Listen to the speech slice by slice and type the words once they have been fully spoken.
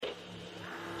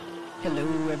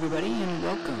Hello, everybody, and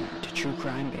welcome to True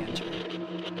Crime Banter,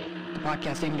 the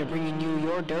podcast aimed at bringing you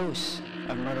your dose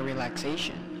of murder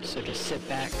relaxation. So just sit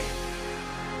back,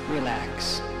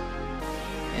 relax,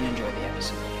 and enjoy the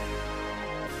episode.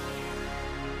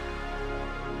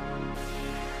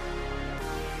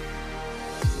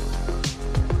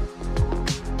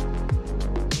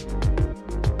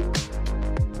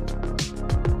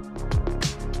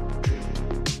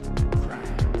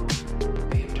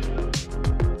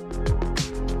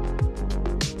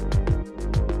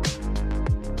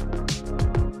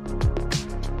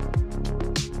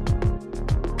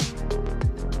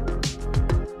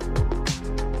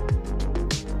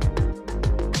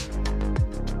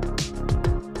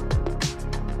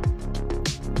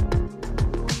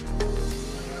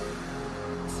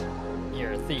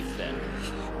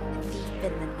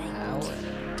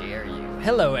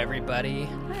 Hello, everybody.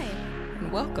 Hi.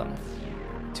 And welcome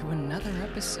to another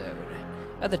episode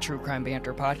of the True Crime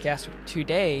Banter podcast.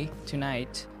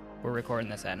 Tonight, we're recording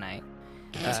this at night.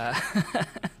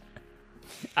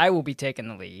 I will be taking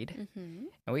the lead. And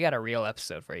we got a real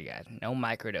episode for you guys. No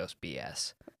microdose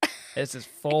BS. This is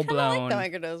full-blown. I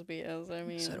like the microdose BS. I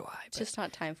mean, so do I. It's just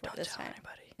not time for it this time.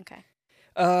 Anybody. Okay.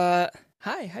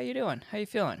 Hi, how you doing? How you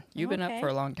feeling? You've been up for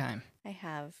a long time. I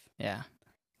have. Yeah.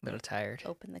 A little tired.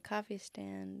 Open the coffee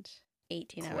stand.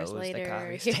 18 Close hours later. The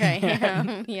coffee Here stand. I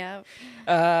am. Yep.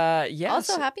 Yes.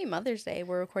 Also, happy Mother's Day.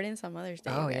 We're recording this on Mother's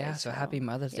Day. Oh, guys, yeah. So happy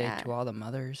Mother's Day to all the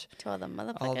mothers. To all the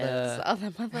motherfuckers. All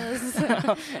the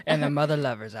mothers. And the mother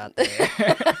lovers out there.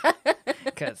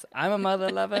 Because I'm a mother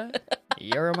lover.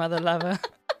 You're a mother lover.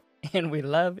 And we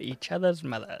love each other's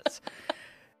mothers.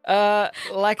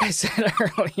 Like I said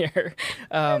earlier,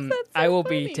 I will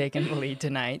be taking the lead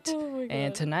tonight. Oh my God.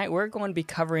 And tonight we're going to be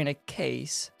covering a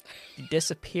case, the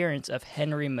disappearance of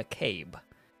Henry McCabe.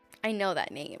 I know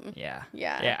that name. Yeah.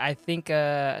 Yeah. I think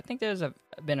there's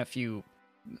been a few,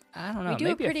 I don't know, we do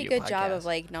maybe a pretty good job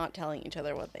podcasts. of not telling each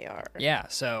other what they are. Yeah,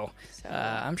 so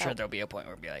I'm sure there'll be a point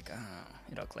where it'll be like,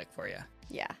 it'll click for you.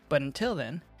 Yeah. But until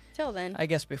then, I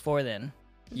guess before then,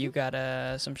 you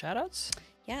got some shout-outs?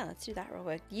 Yeah, let's do that real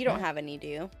quick. You don't have any, do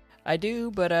you? I do,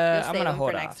 but I'm going to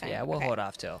hold off. Time. Yeah, we'll hold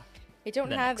off till I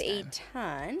don't have a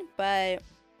ton, but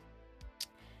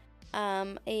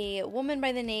a woman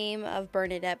by the name of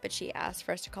Bernadette, but she asked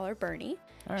for us to call her Bernie.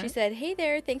 All right. She said, "Hey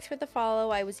there, thanks for the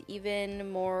follow. I was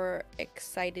even more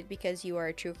excited because you are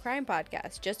a true crime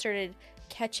podcast. Just started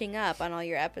catching up on all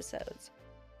your episodes."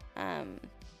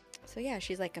 So yeah,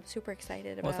 she's like, I'm super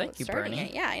excited about starting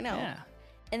it. Yeah, I know. Yeah.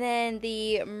 And then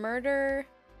the murder,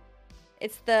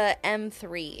 it's the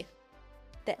M3.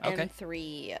 The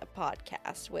M3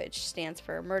 podcast, which stands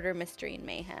for Murder, Mystery, and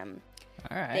Mayhem.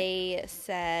 All right. They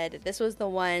said, this was the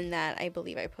one that I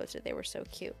believe I posted. They were so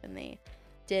cute. And they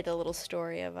did a little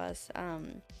story of us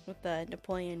with the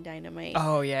Napoleon Dynamite.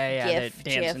 Oh, yeah. GIF,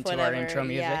 The dancing to our intro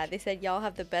music. Yeah, they said, y'all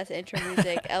have the best intro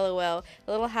music. LOL.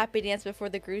 A little happy dance before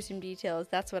the gruesome details.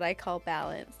 That's what I call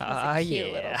balance. It's a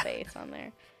cute little face on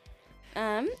there.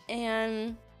 And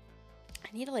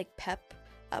I need to pep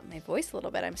up my voice a little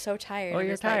bit. I'm so tired. Oh,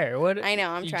 you're tired. What? I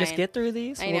know. I'm trying. Just get through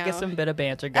these. We'll get some bit of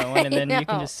banter I going, and then know. you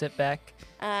can just sit back,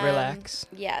 relax.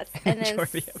 Yes, and enjoy then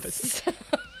the episode.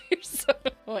 You're so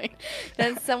annoying.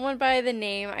 Then someone by the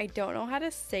name, I don't know how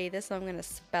to say this, so I'm going to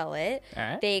spell it. All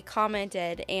right. They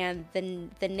commented, and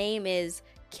the name is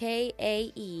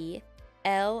Kaelien,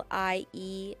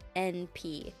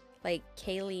 like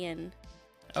Kaelien.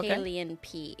 Kaelien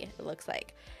P, it looks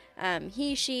like.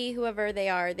 He, she, whoever they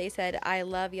are, they said, I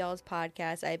love y'all's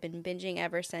podcast. I've been binging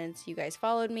ever since you guys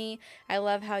followed me. I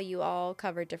love how you all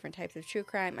cover different types of true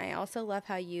crime. I also love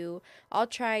how you all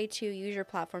try to use your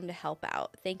platform to help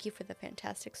out. Thank you for the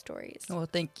fantastic stories. Well,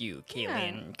 thank you,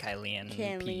 Kaelien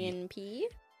P.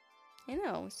 I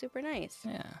know, super nice.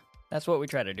 Yeah, that's what we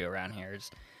try to do around here is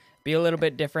be a little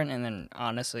bit different and then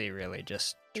honestly really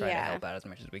just try to help out as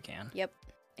much as we can. Yep,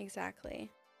 exactly.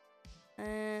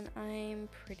 And I'm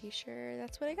pretty sure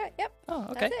that's what I got. Yep. Oh,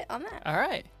 okay. That's it on that. All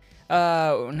right.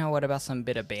 Now what about some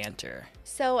bit of banter?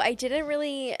 So I didn't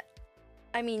really,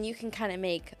 you can kind of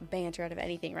make banter out of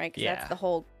anything, right? Because that's the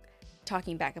whole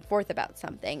talking back and forth about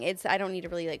something. I don't need to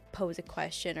really pose a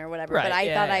question or whatever. Right, but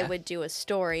I thought I would do a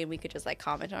story and we could just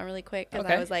comment on really quick. Because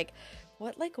I was like,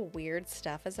 what weird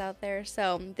stuff is out there?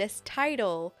 So this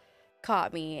title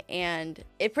caught me, and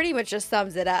it pretty much just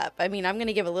sums it up. I'm going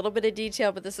to give a little bit of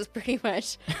detail, but this is pretty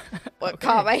much what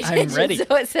caught my attention. I'm ready.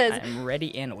 So it says, I'm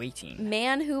ready and waiting.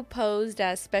 Man who posed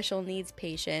as special needs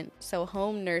patient so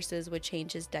home nurses would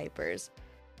change his diapers.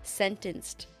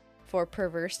 Sentenced for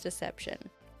perverse deception.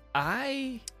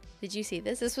 I Did you see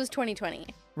this? This was 2020.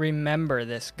 remember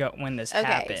this when this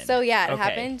happened. Okay, so yeah, it Okay.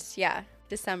 happened. Yeah,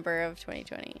 December of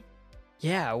 2020.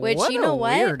 Yeah, Which, what you know a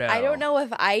what? weirdo. I don't know if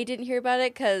I didn't hear about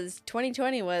it because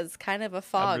 2020 was kind of a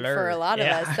fog blur, for a lot of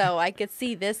yeah. us. So I could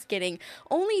see this getting,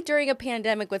 only during a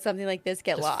pandemic would something like this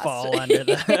get Just lost. fall under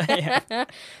the...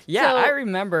 yeah, So- I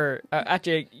remember...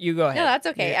 actually, you go ahead. No, that's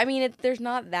okay. Yeah. I mean, there's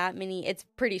not that many. It's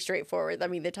pretty straightforward. I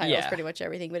mean, the title is Yeah. pretty much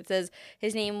everything. But it says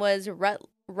his name was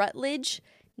Rutledge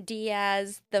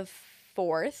Diaz the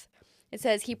Fourth. It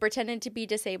says he pretended to be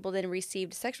disabled and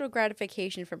received sexual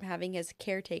gratification from having his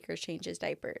caretakers change his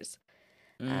diapers.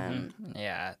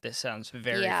 Yeah, this sounds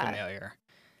very yeah. familiar.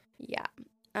 Yeah.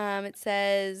 It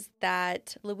says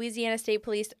that Louisiana State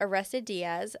Police arrested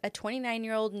Diaz, a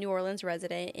 29-year-old New Orleans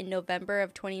resident, in November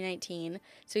of 2019.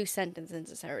 So he was sentenced in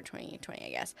December 2020, I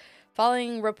guess.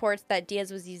 Following reports that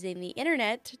Diaz was using the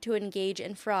internet to engage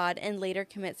in fraud and later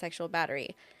commit sexual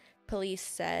battery. Police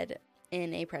said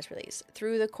in a press release.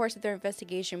 Through the course of their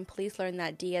investigation, police learned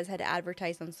that Diaz had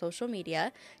advertised on social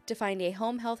media to find a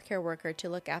home health care worker to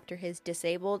look after his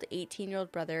disabled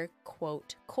 18-year-old brother,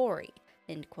 quote, Corey,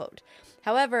 end quote.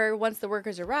 However, once the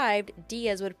workers arrived,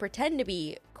 Diaz would pretend to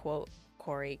be, quote,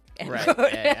 Corey, end Right,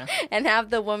 quote, yeah. and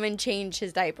have the woman change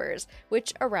his diapers,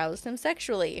 which aroused him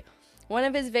sexually. One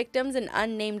of his victims, an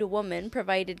unnamed woman,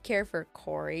 provided care for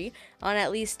Corey on at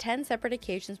least 10 separate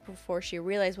occasions before she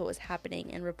realized what was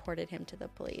happening and reported him to the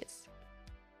police.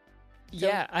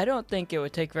 Yeah, I don't think it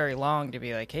would take very long to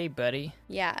be like, hey, buddy,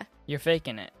 Yeah. you're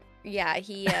faking it. Yeah,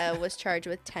 he was charged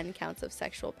with 10 counts of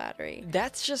sexual battery.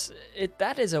 That's just...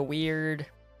 that is a weird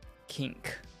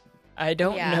kink. I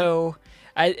don't Yeah. know...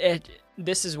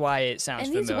 this is why it sounds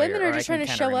And these familiar. women are or just I trying can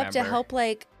to kinda show up to remember. help,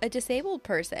 like, a disabled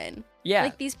person. Yeah,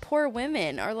 Like, these poor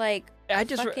women are, like, I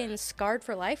just... fucking scarred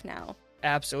for life now.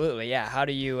 Absolutely, yeah. How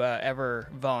do you ever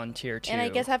volunteer to... And I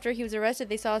guess after he was arrested,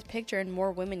 they saw his picture and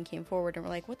more women came forward and were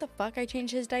like, what the fuck? I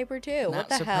changed his diaper too. Not What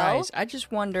the surprised. hell? I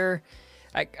just wonder...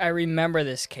 I remember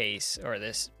this case or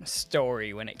this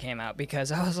story when it came out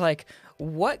because I was like,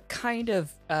 what kind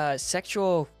of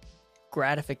sexual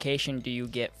gratification do you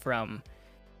get from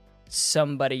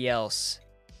somebody else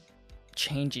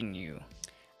changing you?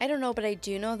 I don't know, but I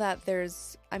do know that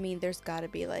there's got to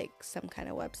be like some kind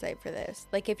of website for this.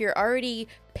 Like if you're already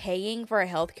paying for a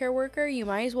healthcare worker, you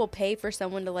might as well pay for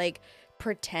someone to like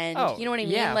pretend. Oh, You know what I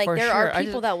mean? yeah, Like for there sure. are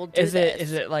people that will do this.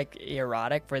 Is it like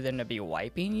erotic for them to be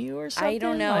wiping you or something? I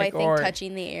don't know. Like, I think or-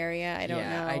 touching the area. I don't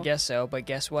yeah, know. I guess so. But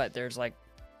guess what? There's like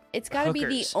It's got to be the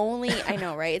hookers. only, I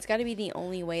know, right? It's got to be the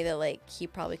only way that, like, he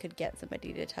probably could get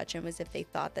somebody to touch him is if they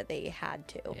thought that they had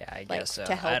to. yeah, I like, guess so.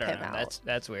 To help I don't him know. out.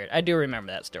 That's weird. I do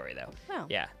remember that story though. Wow.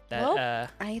 Yeah, that Well,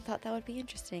 I thought that would be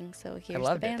interesting, so here's the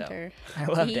loved it, though. banter. I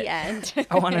loved The it. end.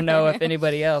 I want to know if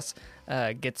anybody else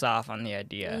gets off on the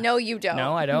idea. No, you don't.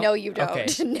 No, I don't. No, you don't. Okay,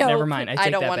 No, never mind. I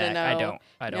take don't that wanna back. know.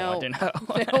 I don't want to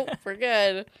know. Nope, we're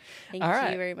good. Thank All you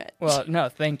right. very much. Well, no,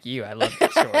 thank you. I love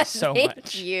that story so Thank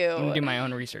much. you. I'm gonna do my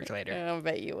own research later. I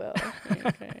bet you will.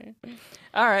 Okay.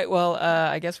 All right. Well,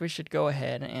 I guess we should go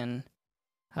ahead and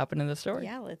hop into the story.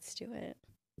 Yeah, let's do it.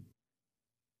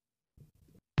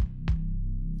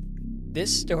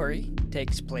 This story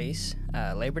takes place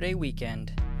Labor Day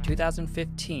weekend,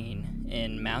 2015,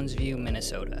 in Mounds View,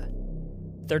 Minnesota.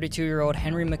 32-year-old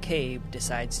Henry McCabe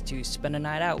decides to spend a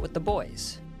night out with the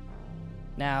boys.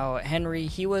 Now, Henry,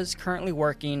 he was currently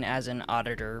working as an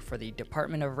auditor for the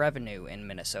Department of Revenue in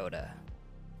Minnesota.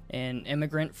 An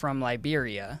immigrant from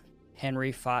Liberia,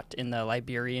 Henry fought in the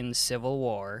Liberian Civil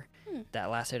War that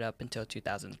lasted up until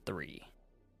 2003.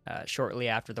 Shortly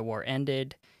after the war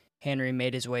ended, Henry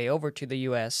made his way over to the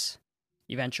U.S.,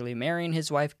 eventually marrying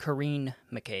his wife, Corrine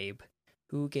McCabe,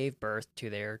 who gave birth to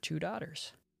their 2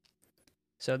 daughters.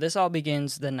 So this all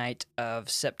begins the night of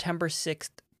September 6th,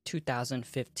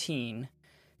 2015.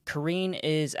 Corrine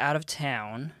is out of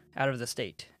town, out of the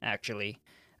state, actually,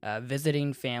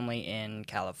 visiting family in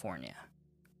California.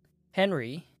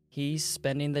 Henry, he's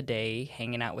spending the day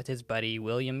hanging out with his buddy,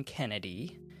 William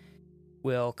Kennedy.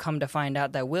 We'll come to find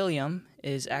out that William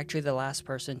is actually the last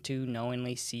person to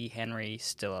knowingly see Henry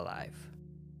still alive.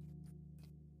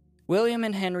 William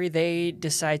and Henry, they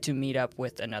decide to meet up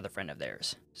with another friend of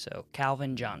theirs. So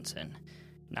Calvin Johnson,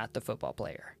 not the football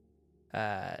player.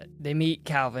 They meet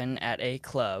Calvin at a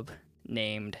club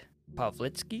named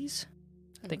Pavlitsky's,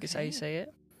 I think is how you say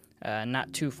it.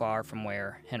 Not too far from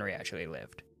where Henry actually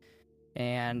lived.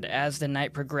 And as the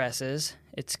night progresses,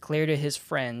 it's clear to his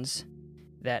friends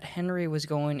that Henry was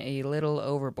going a little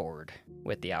overboard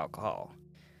with the alcohol.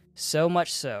 So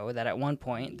much so that at one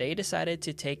point they decided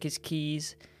to take his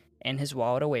keys and his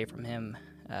wallet away from him,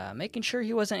 making sure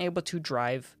he wasn't able to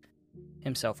drive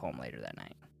himself home later that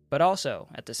night. but also,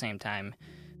 at the same time,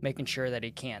 making sure that he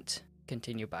can't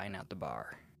continue buying out the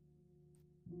bar.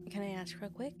 Can I ask real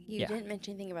quick? You didn't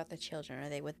mention anything about the children. Are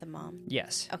they with the mom?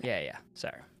 Yes. Okay. Yeah.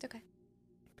 Sorry. It's okay.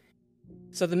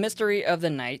 So the mystery of the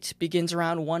night begins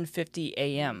around 1:50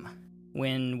 a.m.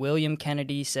 when William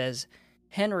Kennedy says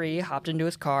Henry hopped into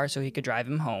his car so he could drive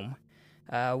him home.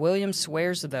 William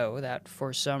swears, though, that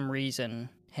for some reason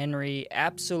Henry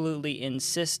absolutely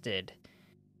insisted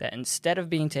that instead of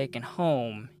being taken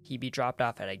home, he be dropped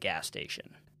off at a gas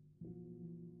station.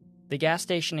 The gas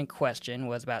station in question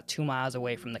was about 2 miles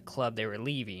away from the club they were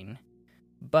leaving,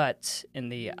 but in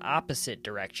the opposite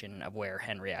direction of where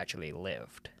Henry actually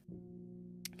lived.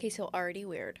 Okay, so already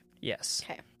weird. Yes.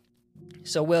 Okay.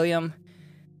 So William,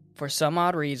 for some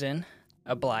odd reason,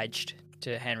 obliged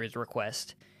to Henry's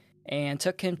request and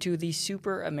took him to the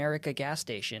Super America gas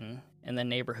station in the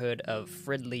neighborhood of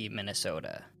Fridley,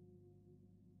 Minnesota.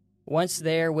 Once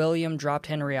there, William dropped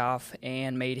Henry off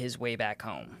and made his way back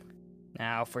home.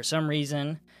 Now, for some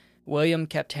reason, William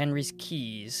kept Henry's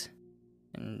keys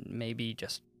and maybe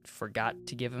just forgot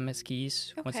to give him his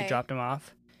keys once he dropped him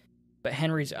off. But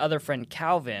Henry's other friend,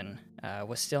 Calvin,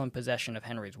 was still in possession of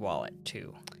Henry's wallet,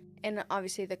 too. And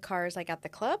obviously the car is like at the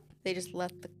club? They just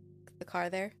left the car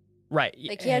there? Right.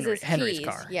 Like he has his Henry's keys.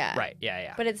 car. Yeah. Right,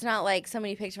 yeah. But it's not like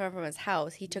somebody picked him up from his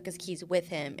house. He took his keys with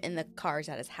him and the car's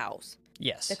at his house.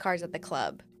 Yes. The car's at the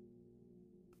club.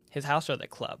 His house or the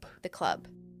club? The club.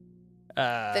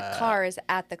 The car is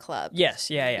at the club. Yes,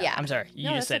 yeah. I'm sorry. You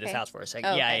No, just said okay. his house for a second.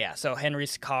 Oh, Yeah, okay. yeah. So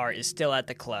Henry's car is still at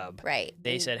the club. Right.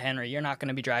 They said, Henry, you're not going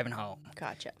to be driving home.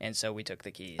 Gotcha. And so we took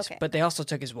the keys. Okay. But they also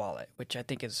took his wallet, which I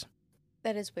think is...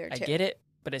 That is weird, too. I get it,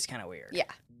 but it's kind of weird.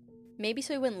 Yeah. Maybe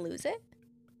so he wouldn't lose it?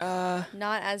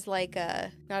 Not as like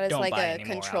a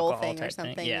control thing or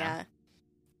something. Thing. Yeah.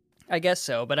 I guess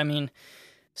so, but I mean,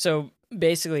 so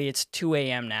basically it's 2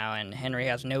 a.m. now, and Henry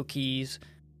has no keys,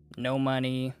 no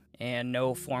money, and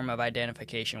no form of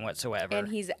identification whatsoever. And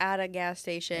he's at a gas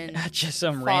station. At just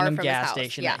some random gas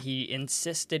station that he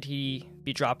insisted he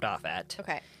be dropped off at.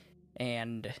 Okay.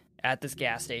 And at this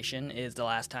gas station is the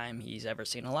last time he's ever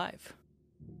seen alive.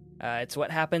 It's what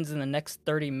happens in the next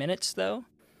 30 minutes, though,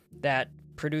 that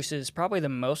produces probably the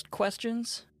most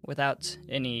questions without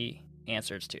any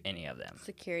answers to any of them.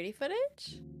 Security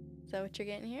footage? Is that what you're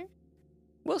getting here?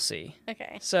 We'll see.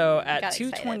 Okay. So at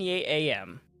 2:28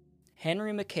 a.m.,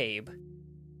 Henry McCabe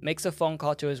makes a phone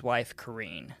call to his wife,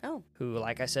 Corrine, who,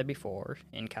 like I said before,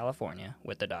 in California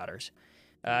with the daughters.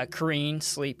 Corrine,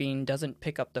 sleeping, doesn't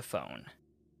pick up the phone.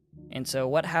 And so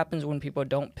what happens when people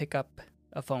don't pick up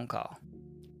a phone call?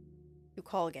 You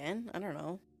call again? I don't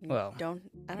know. I don't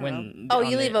know. Oh,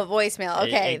 you leave a voicemail.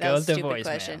 Okay, that was a stupid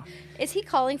question. Is he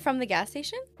calling from the gas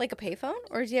station? Like a payphone?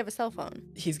 Or does he have a cell phone?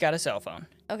 He's got a cell phone.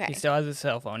 Okay. He still has a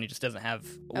cell phone. He just doesn't have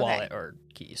a wallet or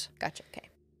keys. Gotcha, okay.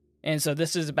 And so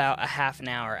this is about a half an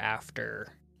hour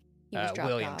after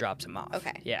William drops him off.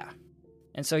 Okay. Yeah.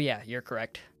 And so, yeah, you're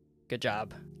correct. Good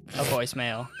job. A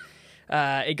voicemail.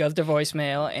 It goes to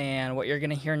voicemail, and what you're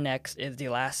going to hear next is the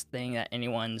last thing that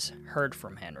anyone's heard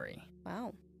from Henry.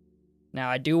 Wow. Now,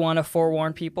 I do want to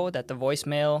forewarn people that the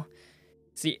voicemail,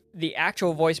 the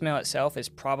actual voicemail itself is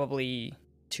probably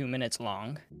 2 minutes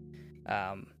long.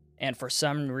 And for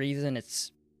some reason,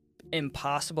 it's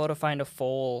impossible to find a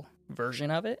full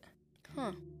version of it.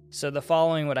 Huh. So the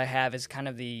following, what I have is kind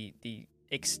of the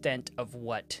extent of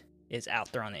what is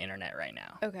out there on the internet right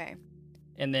now. Okay.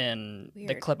 And then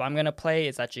the clip I'm going to play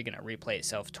is actually going to replay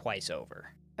itself twice over.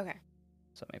 Okay.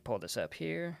 So let me pull this up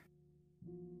here.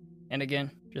 And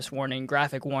again, just warning,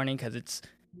 graphic warning, because it's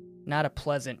not a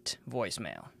pleasant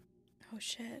voicemail. Oh,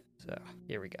 shit. So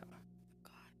here we go.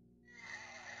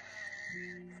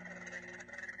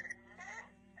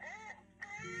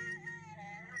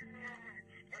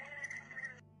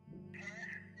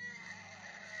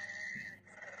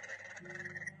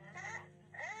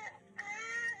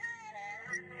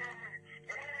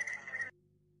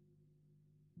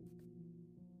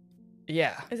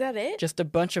 Yeah. Is that it? Just a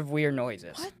bunch of weird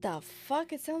noises. What the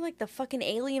fuck? It sounds like the fucking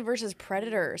Alien versus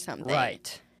Predator or something.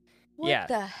 Right. What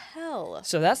the hell?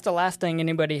 So that's the last thing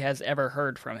anybody has ever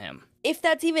heard from him. If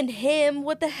that's even him,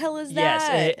 what the hell is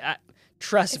that? Yes,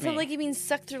 trust me. It sounds like he's being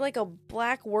sucked through like a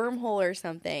black wormhole or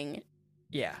something.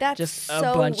 Yeah. That's just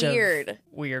so a bunch weird. Of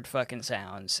weird fucking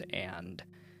sounds, and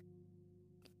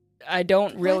I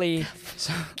don't really...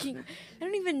 I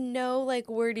don't even know like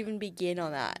where to even begin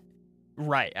on that.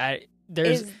 Right.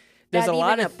 There's a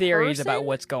lot of theories about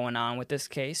what's going on with this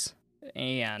case,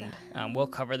 and we'll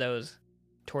cover those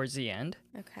towards the end.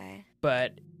 Okay.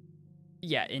 But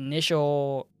yeah,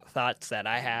 initial thoughts that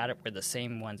I had were the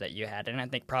same ones that you had, and I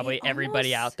think probably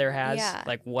everybody out there has. Yeah.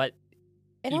 Like, what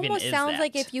It even almost is sounds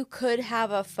like that. if you could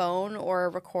have a phone or a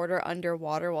recorder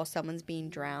underwater while someone's being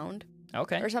drowned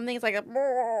Okay. or something. It's like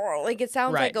like it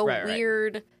sounds Right, like a right.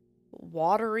 weird,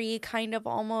 watery kind of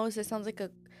almost. It sounds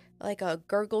like a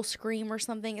gurgle scream or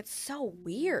something. It's so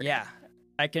weird. Yeah.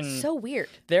 I can. So weird.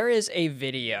 There is a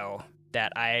video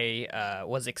that I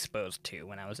was exposed to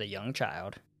when I was a young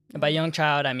child. And by young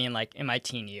child, I mean like in my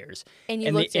teen years. And you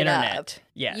in looked the it internet. up.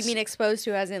 Yes. You mean exposed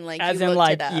to as in like as you in looked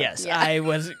like it up. yes, Yeah. I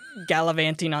was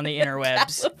gallivanting on the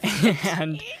interwebs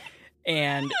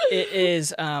and it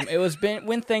is it was been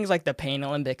when things like the Pain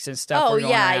Olympics and stuff were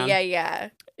going around. yeah.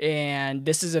 And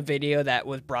this is a video that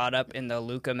was brought up in the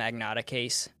Luca Magnotta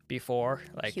case before.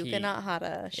 Like Huka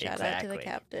Nahata, shout out to the Exactly.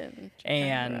 captain.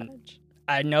 And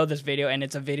I know this video, and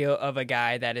it's a video of a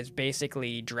guy that is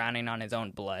basically drowning on his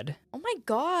own blood. Oh my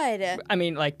god. I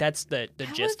mean, like, that's the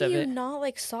gist How of have it. you not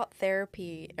like sought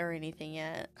therapy or anything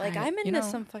yet? Like I'm you into know,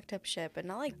 some fucked up shit, but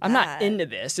not like that. I'm not into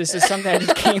this. This is something I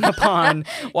just came upon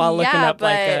while looking Yeah, up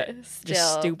like but just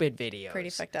still stupid videos. pretty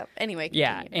fucked up. Anyway,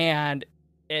 Yeah, continue. and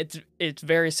it's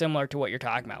very similar to what you're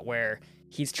talking about, where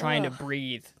he's trying to Ugh.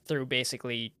 breathe through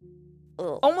basically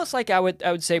Ugh. almost like I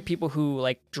would say people who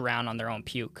like drown on their own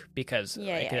puke because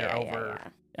Yeah, like yeah, they're yeah, over.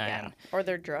 yeah. And, Or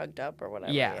they're drugged up or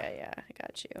whatever. Yeah. Yeah, I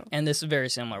got you. and this is very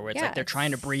similar, where it's Yeah, like they're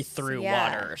trying to breathe through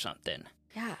yeah. water or something.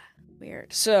 Yeah,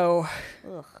 weird. So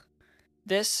Ugh.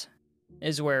 this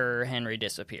is where Henry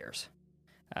disappears,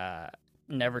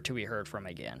 never to be heard from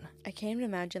again. I can't even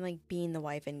imagine like being the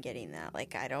wife and getting that.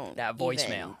 Like I don't That voicemail,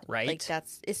 even, right? Like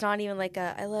it's not even like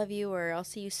a I love you or I'll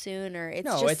see you soon or it's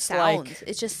No, just it's sounds. like-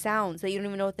 It's just sounds that you don't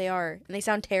even know what they are and they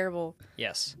sound terrible.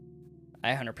 Yes,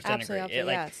 I 100% Absolutely,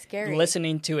 agree. yeah, scary.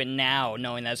 Listening to it now,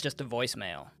 knowing that's just a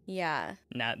voicemail, Yeah.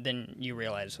 then you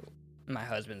realize my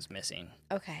husband's missing.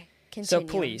 Okay. So Continue.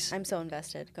 police- I'm so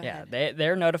invested. Go Yeah, ahead.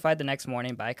 they're notified the next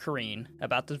morning by Corrine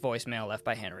about the voicemail left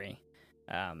by Henry,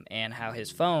 and how his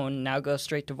phone now goes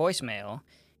straight to voicemail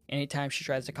anytime she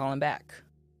tries to call him back.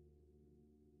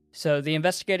 So the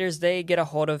investigators, they get a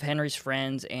hold of Henry's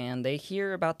friends, and they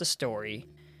hear about the story,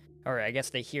 or I guess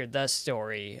they hear the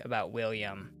story about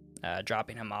William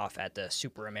dropping him off at the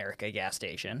Super America gas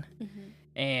station. Mm-hmm.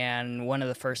 And one of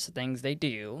the first things they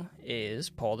do is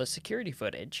pull the security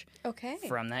footage Okay.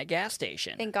 from that gas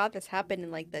station. Thank God this happened in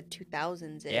like the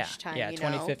 2000s-ish Yeah, time, yeah, you know?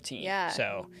 2015. Yeah.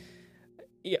 So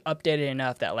updated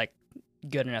enough that like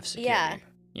good enough security, Yeah.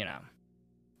 you know.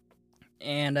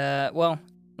 And well,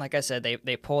 like I said,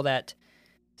 they pull that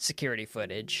security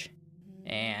footage,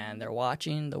 and they're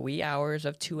watching the wee hours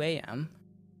of 2 a.m.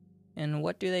 And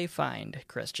what do they find,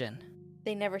 Christian?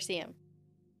 They never see him.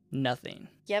 Nothing.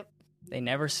 Yep. They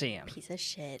never see him. Piece of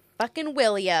shit. Fucking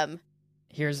William.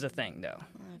 Here's the thing, though.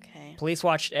 Okay. Police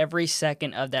watched every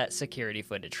second of that security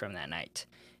footage from that night,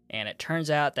 and it turns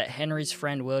out that Henry's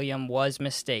friend William was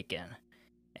mistaken,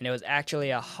 and it was actually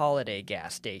a Holiday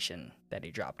gas station that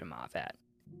he dropped him off at.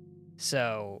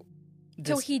 So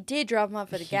He did drop him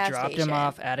off at a gas station. He dropped him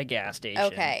off at a gas station.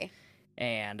 Okay.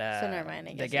 And So never mind,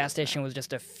 I the guess it gas was station was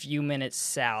just a few minutes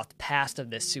south past of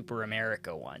this Super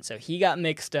America one. So he got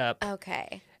mixed up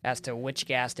Okay. as to which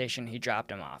gas station he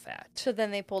dropped him off at. So then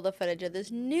they pulled the footage of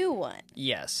this new one.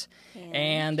 Yes.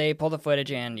 And they pull the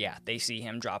footage, and yeah, they see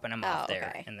him dropping him off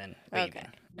there okay. and then leaving.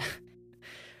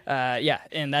 Yeah,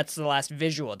 and that's the last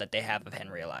visual that they have of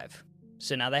Henry alive.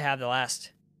 So now they have the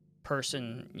last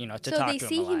person, to talk to him So alive. they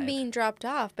see him being dropped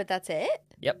off, but that's it?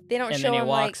 Yep. They don't and show then he him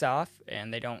walks off,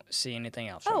 and they don't see anything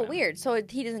else from Oh, him. weird. So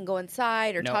he doesn't go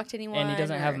inside or Nope. talk to anyone? And he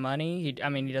doesn't have or- money. He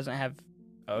doesn't have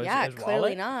his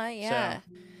clearly wallet. not. Yeah.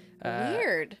 So,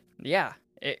 Weird. Yeah.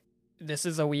 This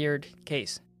is a weird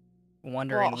case.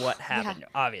 Wondering Well, what yeah. happened,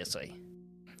 obviously.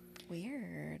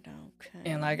 Weird. Okay.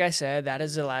 And like I said, that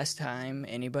is the last time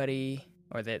anybody,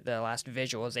 or the last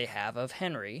visuals they have of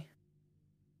Henry,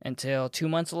 until 2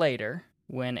 months later,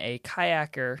 when a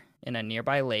kayaker in a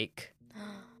nearby lake,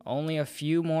 only a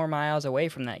few more miles away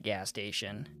from that gas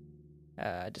station,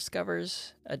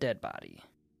 discovers a dead body.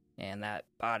 And that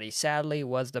body, sadly,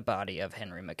 was the body of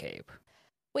Henry McCabe.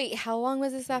 Wait, how long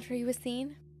was this after he was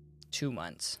seen? 2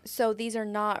 months. So these are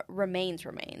not remains.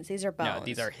 These are bones. No,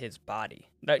 these are his body.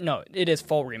 No, it is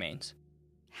full remains.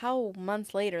 How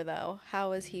months later, though?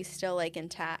 How is he still,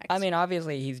 intact? I mean,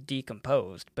 obviously he's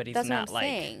decomposed, but he's That's not what I'm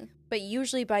saying. But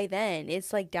usually by then,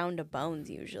 it's, down to bones,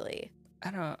 usually.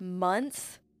 I don't know.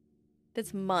 Months?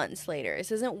 That's months later.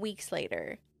 This isn't weeks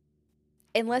later.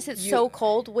 Unless it's so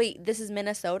cold. Wait, this is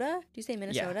Minnesota? Do you say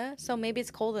Minnesota? So maybe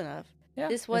it's cold enough. Yeah,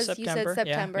 This in was, you said September. Yeah,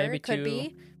 September. maybe Could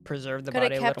be. preserved the Could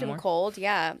body have a kept little him more. cold,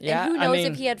 yeah. Yeah, And who I knows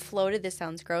mean- if he had floated, this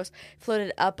sounds gross,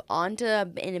 floated up onto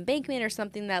an embankment or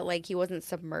something that, like, he wasn't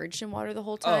submerged in water the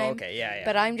whole time. Oh, okay, yeah.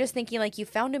 But I'm just thinking, like, you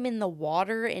found him in the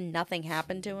water and nothing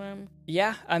happened to him.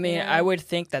 Yeah, I mean, You know? I would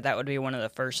think that would be one of the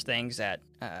first things that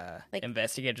Like,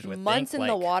 investigators would Months think. in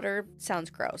the water sounds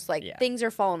gross. Like, Yeah. things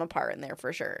are falling apart in there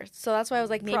for sure. So that's why I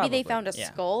was like, maybe they Probably, found a yeah.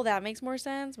 skull. That makes more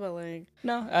sense. But, like,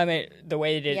 No, I mean, the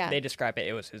way Yeah. they describe it,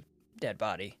 it was his dead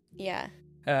body. yeah.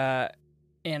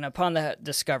 And upon the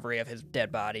discovery of his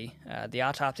dead body, the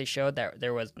autopsy showed that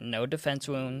there was no defense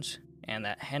wounds and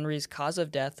that Henry's cause of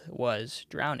death was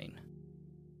drowning.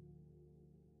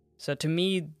 So to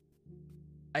me,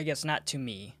 I guess not to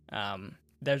me,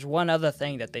 there's one other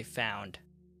thing that they found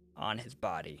on his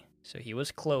body. So he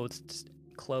was clothed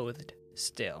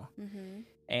still. Mm-hmm.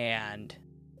 And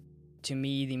to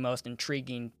me, the most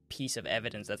intriguing piece of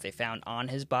evidence that they found on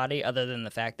his body, other than the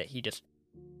fact that he just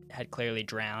had clearly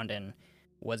drowned and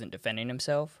wasn't defending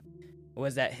himself,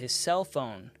 was that his cell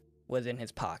phone was in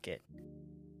his pocket,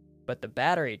 but the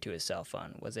battery to his cell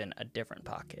phone was in a different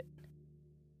pocket.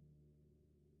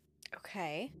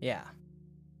 Okay. Yeah.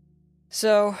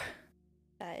 So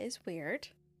That is weird.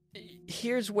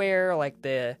 here's where, like,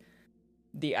 the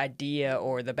idea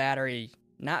or the battery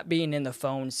not being in the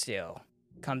phone still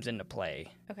comes into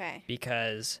play, Okay.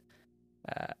 because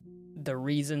the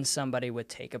reason somebody would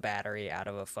take a battery out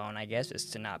of a phone, I guess, is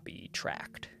to not be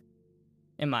tracked.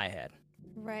 In my head.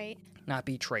 Right. Not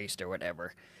be traced or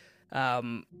whatever.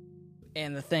 And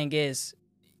the thing is,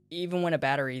 even when a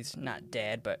battery's not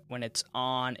dead, but when it's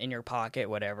on in your pocket,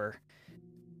 whatever,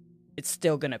 it's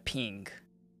still going to ping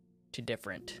to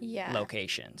different Yeah.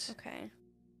 locations. Okay.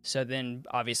 So then,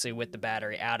 obviously, with the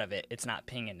battery out of it, it's not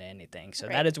pinging to anything. So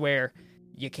Right. that is where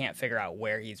you can't figure out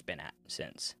where he's been at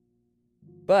since.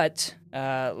 But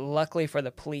luckily for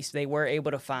the police, they were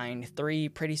able to find 3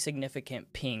 pretty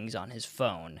significant pings on his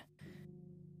phone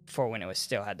for when it was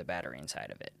still had the battery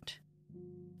inside of it.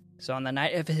 So on the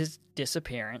night of his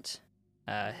disappearance,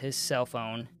 his cell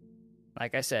phone,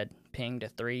 like I said, pinged to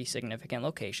 3 significant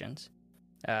locations.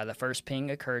 The first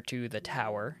ping occurred to the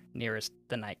tower nearest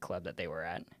the nightclub that they were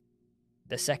at.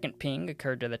 The second ping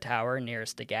occurred to the tower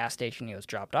nearest the gas station he was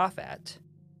dropped off at.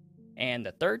 And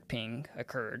the third ping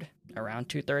occurred around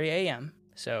 2:30 a.m.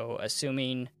 So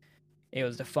assuming it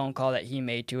was the phone call that he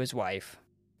made to his wife,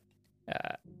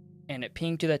 and it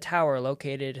pinged to the tower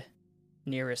located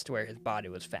nearest where his body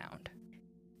was found.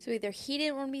 So either he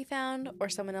didn't want to be found or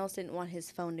someone else didn't want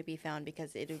his phone to be found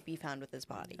because it would be found with his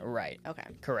body. Right. Okay.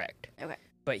 Correct. Okay.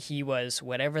 But he was,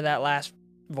 whatever that last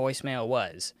voicemail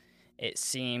was, it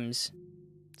seems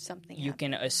Something you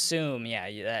happened. can assume,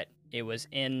 that it was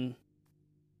in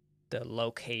the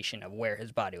location of where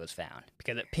his body was found,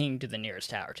 because it pinged to the nearest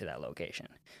tower to that location.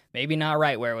 Maybe not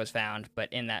right where it was found,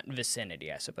 but in that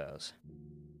vicinity, I suppose.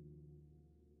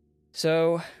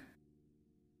 So,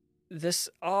 this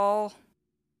all...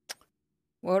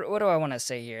 What do I want to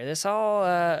say here? This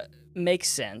all makes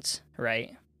sense,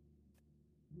 right?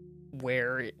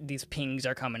 Where these pings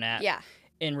are coming at. Yeah.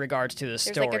 In regards to the There's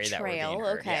story like a that we're being trail.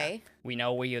 heard. Okay. Yeah. We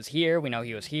know he was here, we know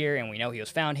he was here, and we know he was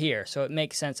found here. So it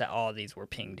makes sense that all of these were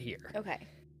pinged here. Okay.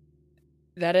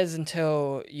 That is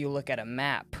until you look at a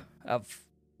map of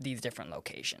these different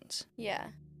locations. Yeah.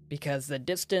 Because the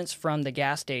distance from the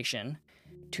gas station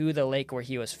to the lake where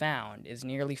he was found is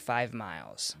nearly 5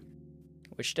 miles,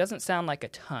 which doesn't sound like a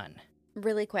ton.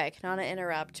 Really quick, not to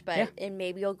interrupt, but Yeah. and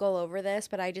maybe you'll go over this,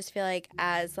 but I just feel like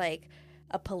as like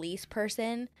a police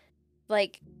person,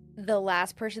 like the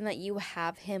last person that you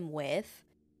have him with,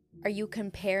 are you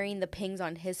comparing the pings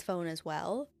on his phone as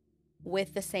well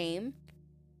with the same?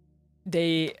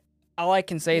 All I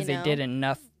can say is You they know? did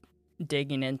enough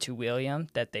digging into William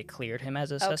that they cleared him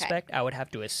as a Okay. suspect. I would have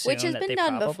to assume Which has that been they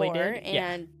done probably before did.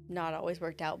 and not always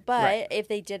worked out. But Right. if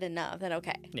they did enough, then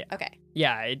okay. Yeah. Okay.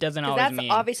 Yeah, it doesn't Because always that's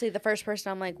mean obviously the first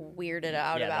person I'm like weirded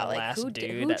out Yeah, the about. Like last who dude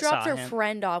who that dropped saw their him.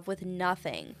 friend off with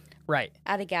nothing right.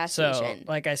 at a gas So, station?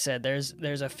 like I said, there's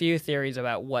a few theories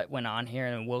about what went on here,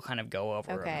 and we'll kind of go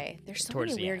over 'em. Okay. There's so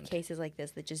towards many the weird end. cases like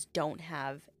this that just don't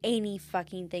have any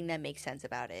fucking thing that makes sense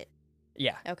about it.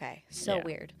 Yeah. Okay. So Yeah.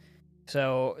 weird.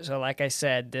 So like I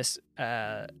said, this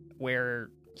where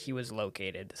he was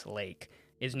located, this lake,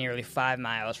 is nearly 5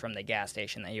 miles from the gas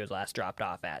station that he was last dropped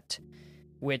off at.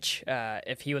 Which,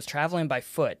 if he was traveling by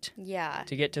foot Yeah.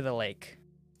 to get to the lake,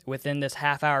 within this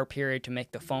half-hour period to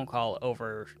make the phone call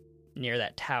over near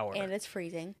that tower, And it's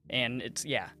freezing. and it's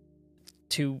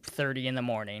 2:30 in the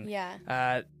morning.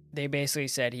 Yeah. They basically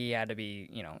said he had to be,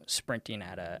 sprinting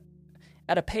at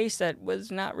a pace that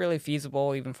was not really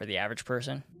feasible even for the average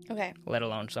person. Okay. Let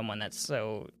alone someone that's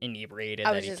so inebriated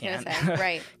I that was he just can't, going to say,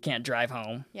 right. can't drive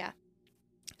home. Yeah.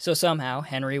 So somehow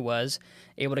Henry was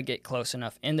able to get close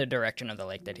enough in the direction of the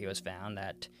lake that he was found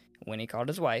that when he called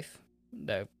his wife,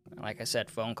 like I said,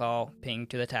 phone call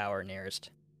pinged to the tower nearest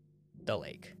the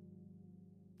lake.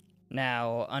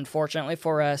 Now, unfortunately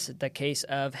for us, the case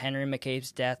of Henry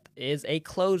McCabe's death is a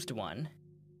closed one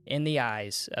in the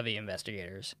eyes of the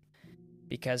investigators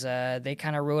because they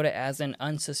kind of ruled it as an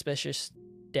unsuspicious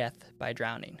death by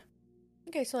drowning.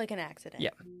 Okay, so like an accident.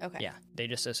 Yeah. Okay. Yeah, they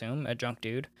just assume a drunk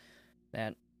dude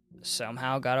that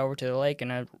somehow got over to the lake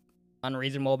in an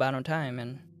unreasonable amount of time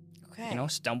and,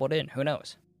 stumbled in. Who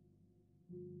knows?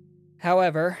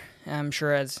 However, I'm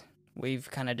sure as we've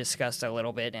kind of discussed a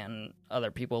little bit and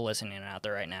other people listening out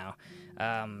there right now,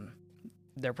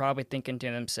 they're probably thinking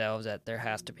to themselves that there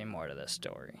has to be more to this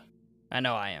story. I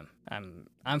know I am.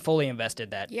 I'm fully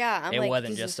invested that it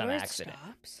wasn't just some accident.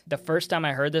 The first time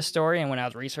I heard this story and when I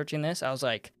was researching this, I was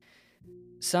like,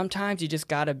 sometimes you just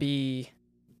gotta be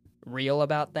real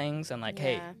about things and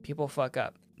hey, people fuck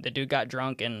up. The dude got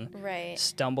drunk and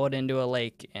stumbled into a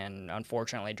lake and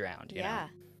unfortunately drowned. You know?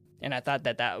 And I thought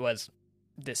that was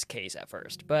this case at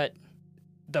first. But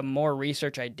the more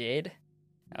research I did,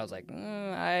 I was like,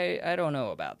 I don't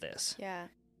know about this. Yeah.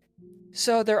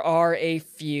 So there are a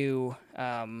few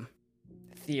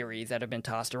theories that have been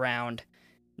tossed around.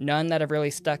 None that have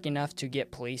really stuck enough to get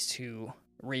police to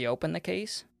reopen the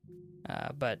case.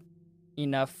 But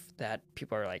enough that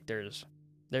people are like, there's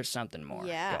something more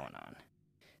going on.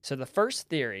 So the first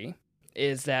theory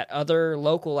is that other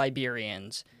local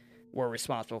Liberians were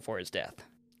responsible for his death.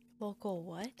 Local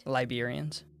what?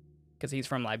 Liberians, because he's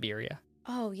from Liberia.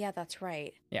 Oh, yeah, that's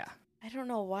right. Yeah. I don't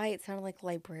know why it sounded like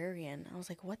librarian. I was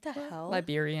like, what the hell?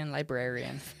 Librarian.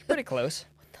 Pretty close.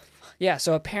 What the fuck? Yeah,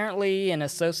 so apparently an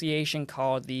association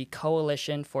called the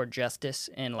Coalition for Justice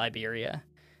in Liberia,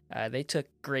 they took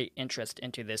great interest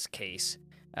into this case.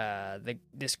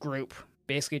 This group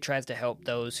basically tries to help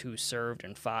those who served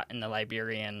and fought in the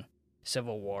Liberian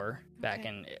Civil War back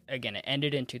in, again, it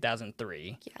ended in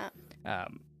 2003. Yeah.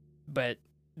 But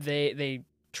they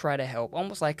try to help,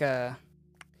 almost like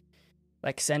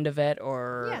Send a Vet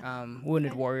or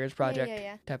Wounded Warriors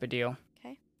Project type of deal.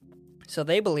 Okay. So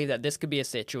they believe that this could be a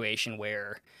situation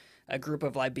where a group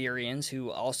of Liberians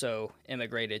who also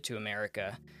immigrated to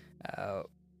America,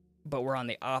 but were on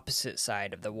the opposite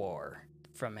side of the war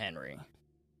from Henry.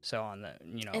 So on the,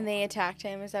 And they attacked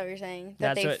him, is that what you're saying?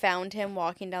 That they found him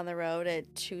walking down the road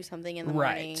at 2 something in the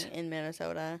morning in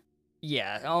Minnesota?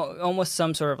 Yeah, almost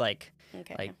some sort of like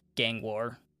gang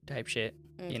war type shit,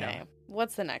 Okay.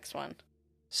 What's the next one?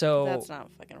 So that's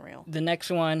not fucking real. The next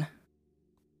one,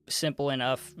 simple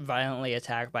enough, violently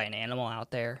attacked by an animal out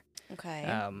there.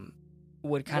 Okay.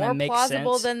 Would kind of make sense. More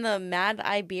plausible than the mad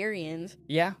Iberians.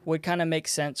 Yeah, would kind of make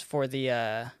sense for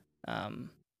the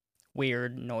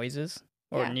weird noises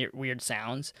or weird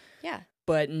sounds. Yeah.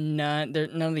 But none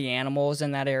of the animals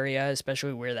in that area,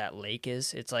 especially where that lake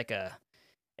is, it's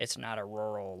not a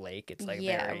rural lake. It's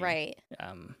very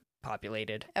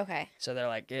populated. Okay. So they're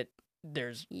like,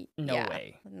 there's no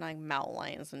way. Like mountain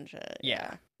lions and shit.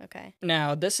 Yeah. Okay.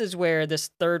 Now, this is where this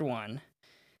third one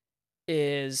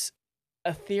is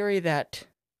a theory that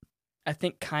I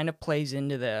think kind of plays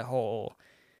into the whole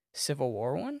Civil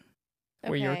War one,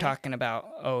 where you were talking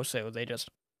about, so they just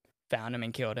found him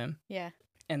and killed him. Yeah.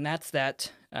 And that's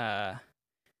that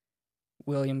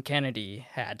William Kennedy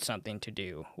had something to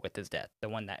do with his death, the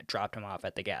one that dropped him off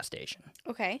at the gas station.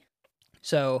 Okay.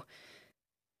 So,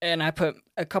 and I put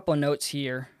a couple notes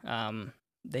here.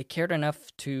 They cared enough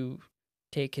to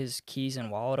take his keys and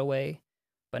wallet away,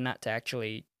 but not to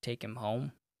actually take him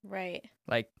home. Right.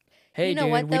 Like, hey,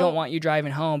 we don't want you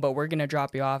driving home, but we're going to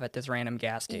drop you off at this random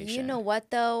gas station. You know what,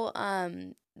 though?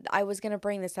 I was going to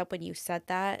bring this up when you said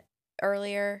that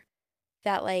earlier,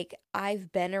 that, like,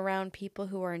 I've been around people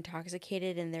who are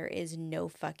intoxicated and there is no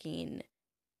fucking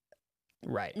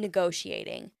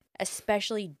negotiating,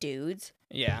 especially dudes.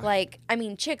 Yeah. Like, I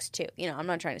mean, chicks too. I'm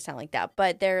not trying to sound like that,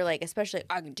 but they're like, especially,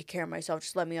 I can take care of myself,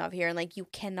 just let me off here. And, like, you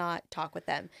cannot talk with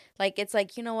them. Like, it's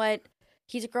like, you know what?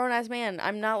 He's a grown-ass man.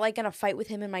 I'm not, like, going to fight with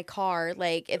him in my car.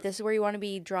 Like, if this is where you want to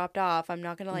be dropped off, I'm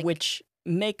not going to, like... Which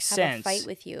makes have sense. a fight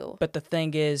with you. But the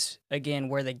thing is, again,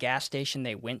 where the gas station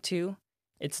they went to,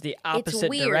 it's the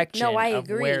opposite direction of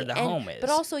where the home is. But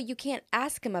also, you can't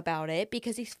ask him about it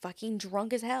because he's fucking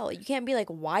drunk as hell. You can't be like,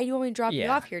 why do you want me to drop you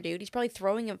off here, dude? He's probably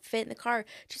throwing a fit in the car.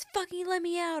 Just fucking let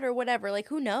me out or whatever. Like,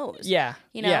 who knows? Yeah.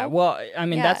 Yeah, well, I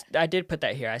mean, I did put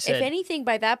that here. I said... If anything,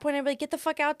 by that point, I'd be like, get the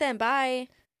fuck out then. Bye.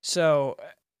 So...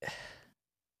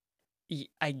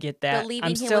 I get that. But leaving I'm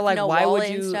him still with like, no why would wallet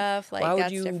and you? stuff, like, Why would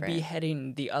that's you different. be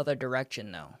heading the other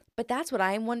direction though? But that's what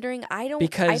I'm wondering. I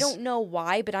Because don't know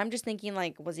why, but I'm just thinking,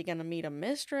 like, was he gonna meet a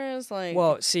mistress? Like,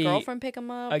 well, see, girlfriend pick him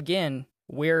up? again,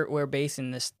 we're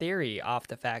basing this theory off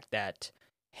the fact that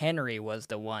Henry was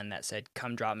the one that said,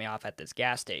 "Come drop me off at this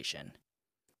gas station."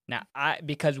 Now,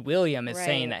 because William is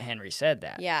saying Right. that Henry said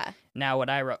that. Yeah. Now, what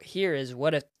I wrote here is,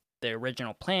 what if the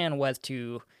original plan was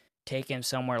to take him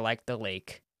somewhere like the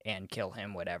lake and kill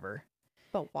him, whatever.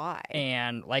 But why?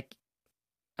 And like,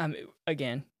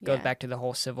 again, goes Yeah. back to the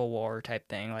whole Civil War type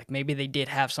thing. Like maybe they did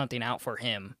have something out for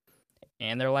him,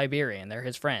 and they're Liberian, they're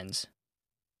his friends,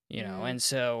 you know. And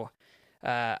so,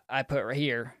 I put right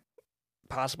here,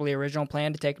 possibly original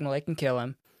plan to take him to the lake and kill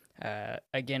him.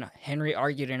 Again, Henry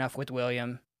argued enough with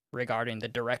William regarding the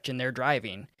direction they're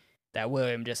driving that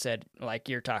William just said, like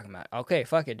you're talking about, okay,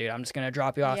 fuck it, dude, I'm just gonna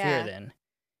drop you off here then.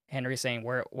 Henry saying,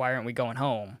 why aren't we going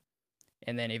home?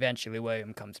 And then eventually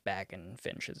William comes back and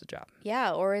finishes the job.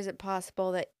 Yeah, or is it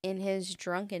possible that in his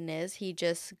drunkenness, he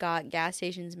just got gas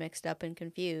stations mixed up and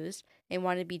confused and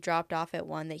wanted to be dropped off at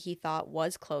one that he thought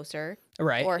was closer?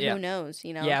 Right. Or who knows,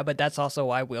 you know? Yeah, but that's also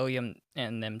why William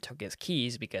and them took his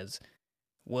keys, because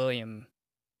William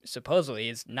supposedly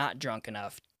is not drunk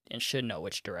enough and should know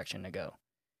which direction to go.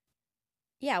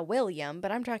 Yeah, William,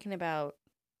 but I'm talking about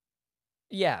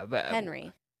Yeah, but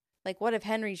Henry. Like, what if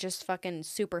Henry's just fucking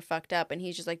super fucked up and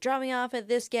he's just like, drop me off at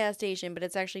this gas station, but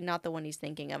it's actually not the one he's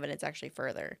thinking of and it's actually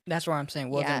further. That's what I'm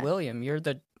saying. Well, then William, you're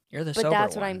the But sober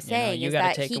that's what one. I'm saying, you is gotta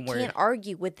that take he him where... can't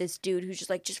argue with this dude who's just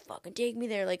like, just fucking take me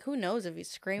there. Like, who knows if he's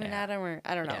screaming at him or,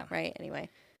 I don't know, right? Anyway.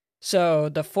 So,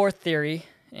 the fourth theory,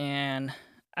 and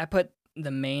I put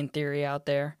the main theory out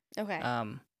there. Okay.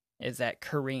 Is that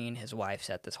Corrine, his wife,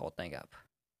 set this whole thing up.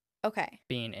 Okay.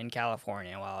 Being in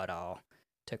California while it all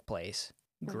took place.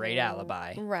 Great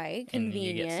alibi. Right. And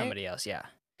Convenient. you get somebody else, yeah.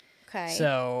 Okay.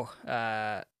 So,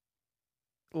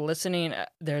 listening,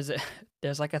 there's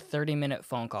like a 30-minute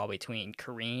phone call between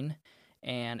Corrine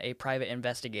and a private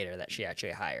investigator that she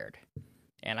actually hired.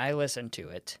 And I listened to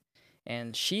it.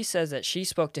 And she says that she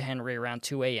spoke to Henry around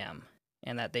 2 a.m.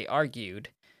 and that they argued.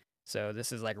 So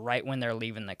this is like right when they're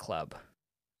leaving the club.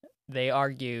 They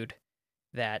argued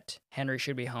that Henry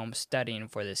should be home studying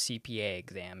for the CPA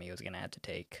exam he was going to have to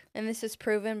take. And this is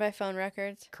proven by phone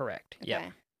records? Correct. Okay.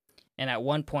 Yep. And at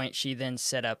one point, she then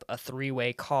set up a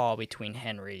 3-way call between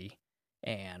Henry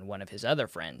and one of his other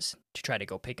friends to try to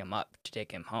go pick him up to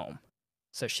take him home.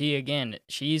 So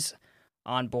she's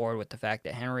on board with the fact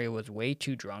that Henry was way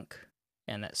too drunk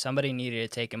and that somebody needed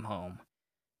to take him home.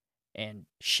 And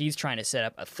she's trying to set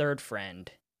up a third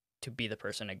friend to be the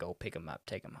person to go pick him up,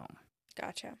 take him home.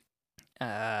 Gotcha.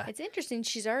 It's interesting.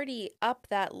 She's already up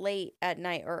that late at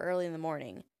night or early in the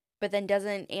morning, but then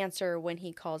doesn't answer when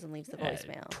he calls and leaves the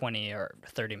voicemail. 20 or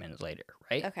 30 minutes later,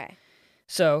 right? Okay.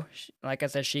 So, like I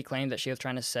said, she claimed that she was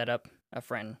trying to set up a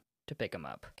friend to pick him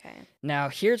up. Okay. Now,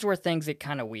 here's where things get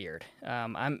kind of weird.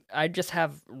 I just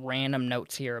have random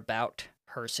notes here about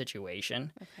her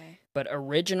situation. Okay. But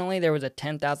originally, there was a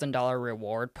 $10,000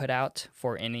 reward put out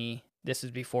for any, this is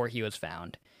before he was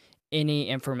found, any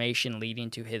information leading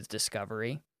to his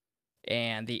discovery.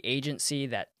 And the agency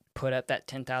that put up that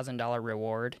 $10,000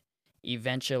 reward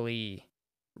eventually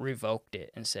revoked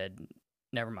it and said,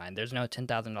 never mind, there's no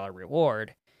 $10,000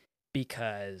 reward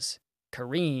because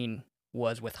Corrine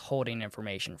was withholding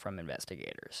information from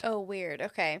investigators. Oh, weird.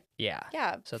 Okay. Yeah.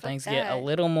 Yeah. So things get a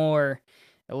little more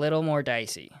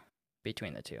dicey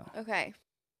between the two. Okay.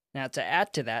 Now, to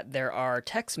add to that, there are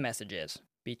text messages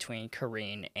between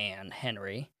Corrine and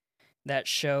Henry that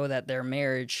show that their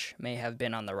marriage may have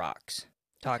been on the rocks,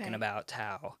 talking about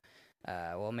how,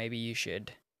 well, maybe you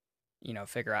should,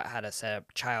 figure out how to set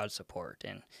up child support.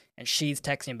 And she's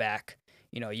texting back,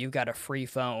 you've got a free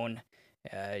phone.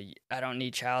 I don't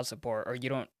need child support, or you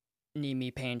don't need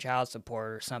me paying child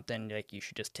support or something. Like, you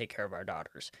should just take care of our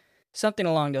daughters. Something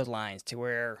along those lines, to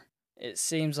where it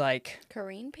seems like...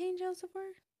 Corrine paying child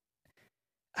support?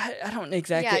 I don't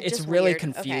exactly... Yeah, it's just really weird.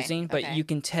 confusing, Okay. but you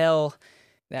can tell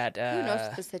that... Who knows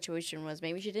what the situation was?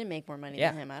 Maybe she did make more money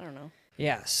than him. I don't know.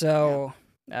 Yeah, so...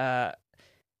 then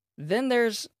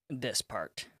there's this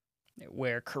part,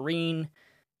 where Corrine,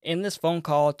 in this phone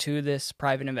call to this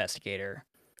private investigator,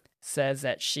 says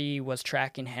that she was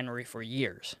tracking Henry for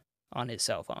years on his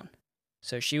cell phone.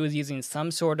 So she was using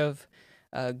some sort of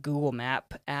Google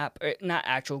Map app, not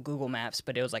actual Google Maps,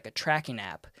 but it was like a tracking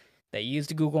app that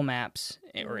used Google Maps,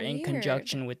 or in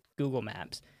conjunction with Google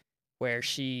Maps, where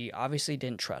she obviously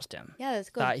didn't trust him. Yeah, this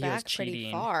goes back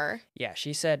pretty far. Yeah,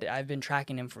 she said, I've been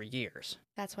tracking him for years.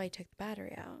 That's why he took the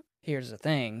battery out. Here's the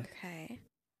thing. Okay.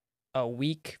 a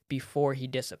week before he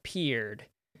disappeared,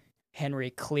 Henry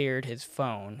cleared his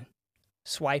phone,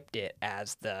 swiped it,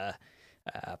 as the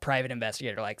private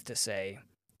investigator likes to say,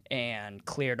 and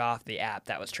cleared off the app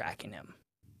that was tracking him.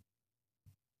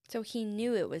 So he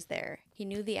knew it was there. He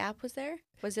knew the app was there?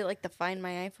 Was it like the Find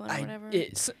My iPhone or whatever?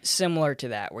 It's similar to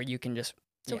that, where you can just...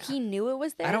 So he knew it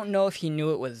was there? I don't know if he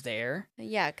knew it was there.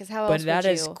 Yeah, because how else would you... But that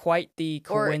is quite the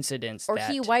coincidence or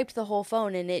that... he wiped the whole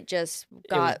phone and it just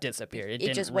got... It disappeared.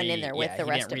 It just went in there with the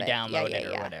rest of it. He didn't re-download it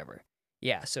or whatever.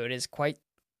 Yeah, so it is quite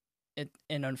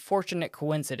an unfortunate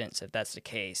coincidence, if that's the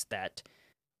case, that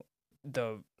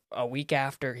a week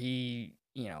after he,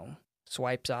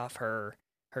 swipes off her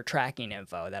tracking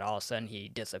info, that all of a sudden he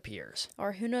disappears.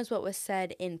 Or who knows what was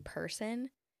said in person.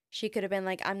 She could have been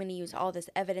like, I'm going to use all this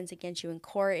evidence against you in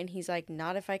court. And he's like,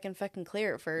 not if I can fucking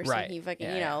clear it first. Right. And he fucking,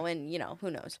 who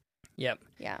knows? Yep.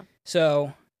 Yeah.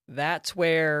 So that's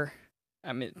where,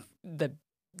 the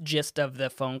gist of the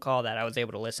phone call that I was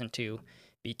able to listen to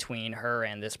between her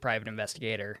and this private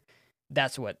investigator,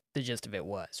 that's what the gist of it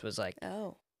was like,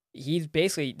 oh, he's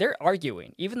basically, they're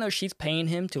arguing. Even though she's paying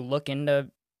him to look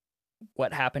into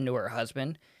what happened to her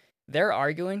husband, they're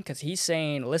arguing because he's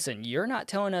saying, listen, you're not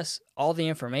telling us all the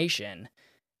information,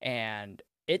 and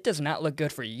it does not look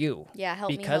good for you. Yeah, help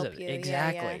me help you.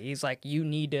 Exactly. Yeah. He's like, you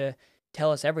need to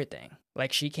tell us everything.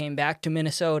 Like, she came back to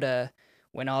Minnesota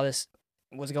when all this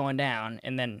was going down,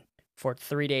 and then for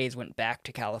 3 days went back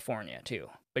to California, too.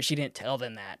 But she didn't tell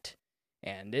them that.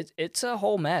 And it's a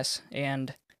whole mess,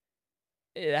 and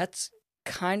that's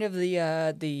kind of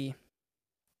the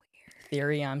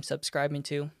theory I'm subscribing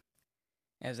to.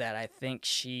 Is that I think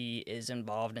she is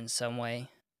involved in some way.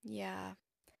 Yeah.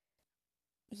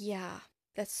 Yeah.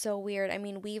 That's so weird. I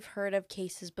mean, we've heard of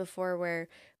cases before where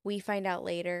we find out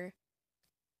later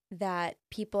that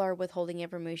people are withholding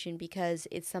information because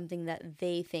it's something that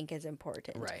they think is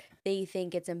important. Right. They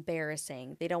think it's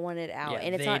embarrassing. They don't want it out. Yeah,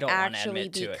 and it's they not don't wanna actually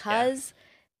admit to it, because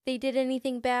they did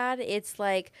anything bad. It's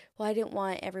like, well, I didn't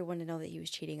want everyone to know that he was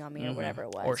cheating on me or whatever it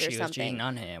was. Or she something. was cheating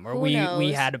on him. Or Who we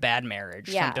knows? had a bad marriage.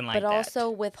 Something like that. But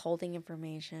also withholding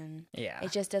information. Yeah.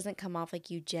 It just doesn't come off like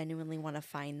you genuinely want to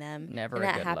find them. Never and a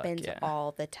that good happens look, yeah.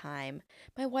 all the time.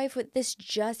 My wife, this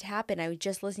just happened. I was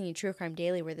just listening to True Crime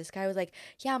Daily where this guy was like,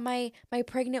 yeah, my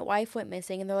pregnant wife went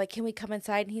missing. And they're like, can we come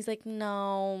inside? And he's like,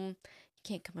 no, you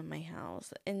can't come in my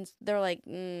house. And they're like,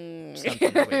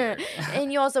 Something weird.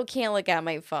 And you also can't look at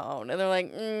my phone. And they're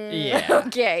like, yeah.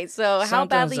 Okay, so how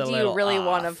badly do you really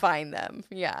want to off. find them?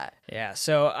 Yeah. Yeah,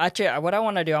 so actually, what I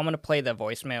want to do, I'm going to play the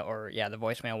voicemail, the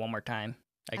voicemail one more time.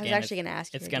 Again, I was actually going to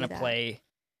ask you it's to going do to that.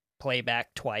 play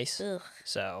back twice. Ugh.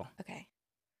 So, Okay.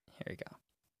 here we go.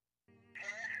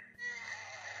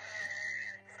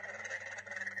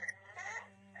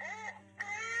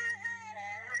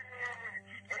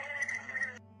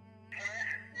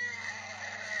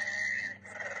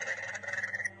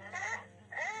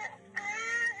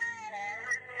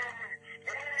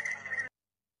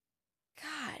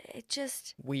 It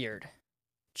just weird.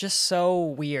 Just so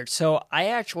weird. So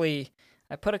I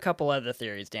put a couple other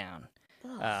theories down.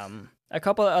 A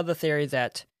couple of other theories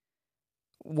that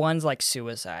one's like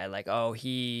suicide, like, oh,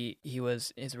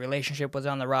 his relationship was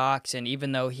on the rocks, and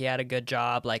even though he had a good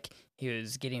job, like, he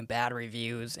was getting bad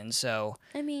reviews, and so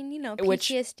I mean, Which,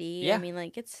 PTSD. yeah, I mean,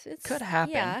 like, it's could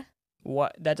happen. Yeah.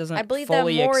 What that doesn't I believe that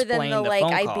fully more explain than the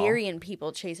phone call. Iberian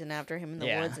people chasing after him in the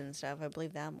Yeah. woods and stuff. I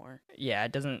believe that more. Yeah,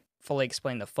 it doesn't fully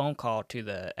explain the phone call to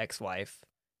the ex-wife,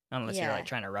 unless you're like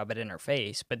trying to rub it in her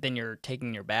face. But then you're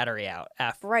taking your battery out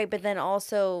after. Right, but then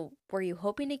also, were you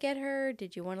hoping to get her?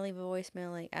 Did you want to leave a voicemail?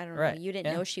 Like, I don't know. You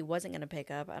didn't know she wasn't going to pick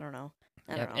up. I don't know.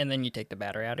 I don't know. And then you take the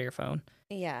battery out of your phone.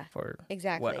 Yeah. For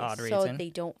exactly. what odd so reason? they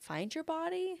don't find your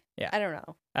body? Yeah. I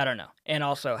don't know. And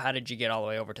also, how did you get all the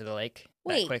way over to the lake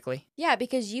that quickly? Yeah,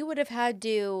 because you would have had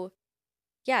to.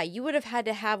 Yeah, you would have had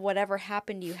to have whatever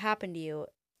happened to you.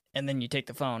 And then you take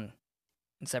the phone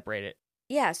and separate it.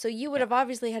 Yeah, so you would have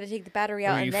obviously had to take the battery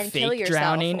out and then kill yourself.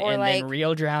 Drowning or and then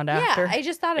real drowned after? Yeah, I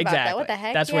just thought about that. What the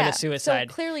heck? That's where the suicide.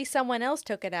 So clearly someone else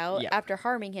took it out after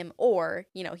harming him, or,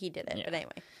 he did it. Yeah. But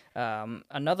anyway.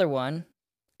 Another one,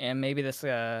 and maybe this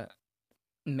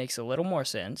makes a little more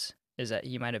sense, is that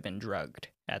he might have been drugged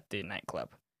at the nightclub.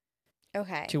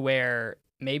 Okay. To where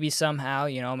maybe somehow,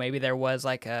 maybe there was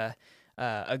like a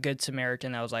good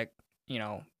Samaritan that was like,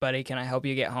 buddy, can I help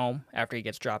you get home after he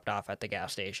gets dropped off at the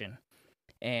gas station?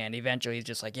 And eventually he's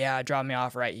just like, yeah, drop me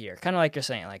off right here. Kind of like you're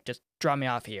saying, like, just drop me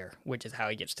off here, which is how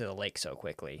he gets to the lake so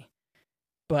quickly.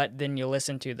 But then you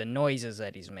listen to the noises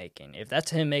that he's making. If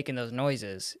that's him making those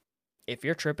noises, if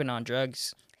you're tripping on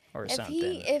drugs or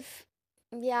something.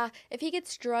 Yeah, if he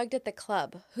gets drugged at the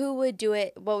club, who would do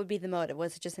it? What would be the motive?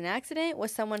 Was it just an accident?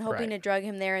 Was someone hoping to drug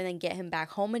him there and then get him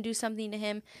back home and do something to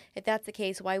him? If that's the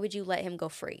case, why would you let him go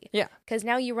free? Yeah. Because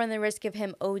now you run the risk of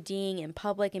him ODing in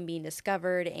public and being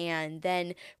discovered. And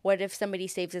then what if somebody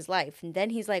saves his life? And then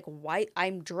he's like, why?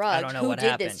 I'm drugged. I don't know who what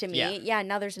did happened. this to me? Yeah,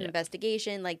 now there's an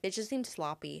investigation. Like, it just seems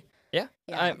sloppy. Yeah.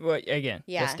 Well, again,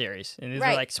 just theories. And these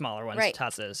are like smaller ones.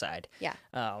 Toss it aside. Yeah.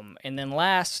 And then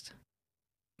last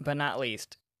but not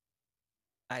least,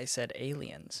 I said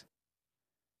aliens.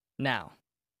 Now,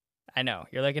 I know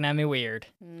you're looking at me weird.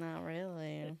 Not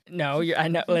really. No, I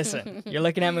know. Listen, you're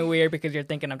looking at me weird because you're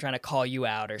thinking I'm trying to call you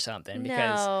out or something.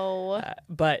 Because, no.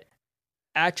 But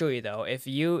actually, though, if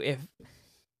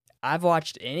I've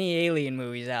watched any alien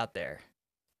movies out there,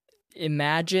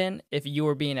 imagine if you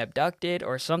were being abducted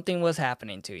or something was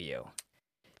happening to you.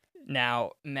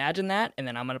 Now, imagine that, and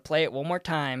then I'm going to play it one more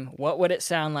time. What would it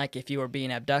sound like if you were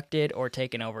being abducted or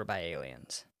taken over by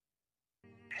aliens?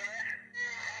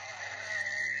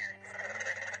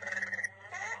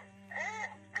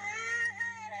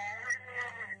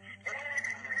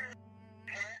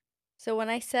 So when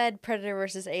I said Predator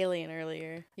versus Alien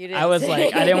earlier, you didn't. I was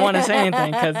like, I didn't want to say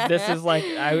anything because this is like,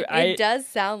 it does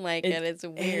sound like it. It's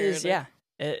weird. It is, yeah.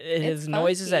 It has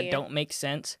noises that don't make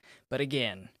sense, but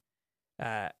again,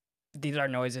 these are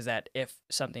noises that if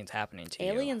something's happening to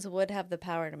aliens would have the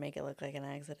power to make it look like an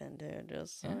accident, dude.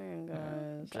 Just saying,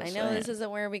 guys. I know this isn't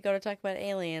where we go to talk about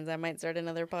aliens. I might start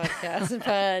another podcast,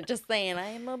 but just saying,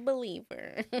 I am a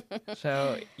believer.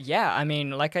 So, yeah, I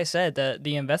mean, like I said,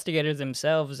 the investigators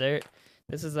themselves,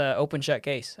 this is an open shut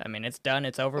case. I mean, it's done.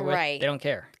 It's over with. They don't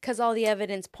care. Because all the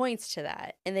evidence points to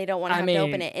that, and they don't want to have to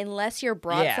open it. Unless you're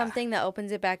brought something that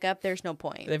opens it back up, there's no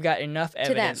point. They've got enough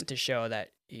evidence to show that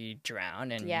he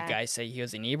drowned, and you guys say he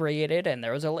was inebriated, and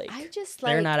there was a lake.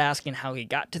 They're not asking how he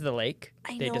got to the lake.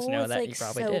 They just know that he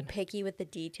probably did. So picky with the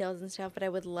details and stuff, but I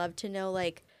would love to know,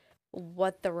 like,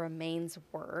 what the remains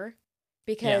were.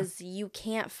 Because you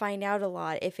can't find out a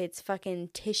lot if it's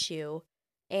fucking tissue,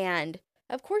 and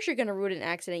of course you're going to root an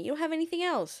accident. You don't have anything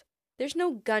else. There's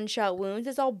no gunshot wounds.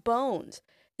 It's all bones.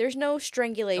 There's no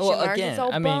strangulation marks. It's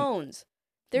all bones.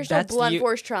 There's no blunt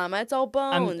force trauma. It's all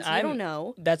bones. I don't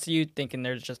know. That's you thinking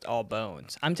there's just all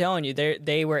bones. I'm telling you,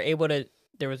 they were able to,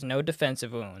 there was no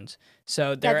defensive wounds.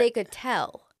 So that they could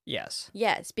tell. Yes.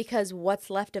 Yes, because what's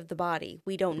left of the body,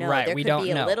 we don't know. Right, there we could don't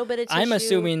be know. A little bit of tissue. I'm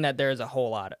assuming that there's a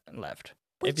whole lot left.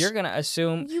 If you're going to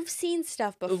assume... You've seen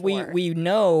stuff before. We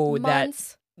know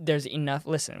Months. That there's enough...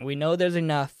 Listen, we know there's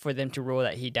enough for them to rule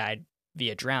that he died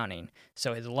via drowning.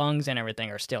 So his lungs and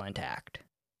everything are still intact.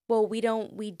 Well, we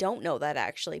don't know that,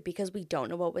 actually, because we don't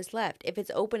know what was left. If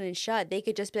it's open and shut, they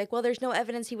could just be like, well, there's no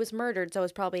evidence he was murdered, so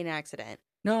it's probably an accident.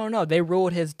 No. They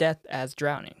ruled his death as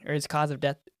drowning, or his cause of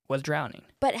death was drowning.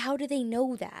 But how do they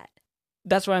know that?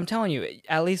 That's what I'm telling you.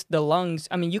 At least the lungs...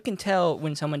 I mean, you can tell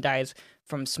when someone dies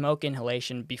from smoke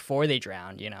inhalation before they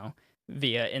drown,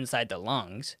 via inside the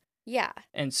lungs. Yeah.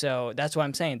 And so that's what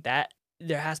I'm saying. That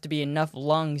there has to be enough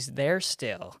lungs there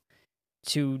still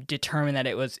to determine that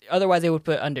it was... Otherwise, they would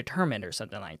put undetermined or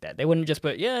something like that. They wouldn't just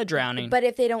put, drowning. But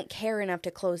if they don't care enough to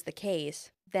close the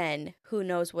case, then who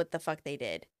knows what the fuck they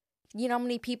did. You know how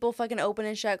many people fucking open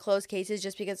and shut closed cases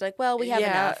just because, like, well, we have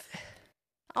enough.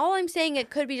 All I'm saying,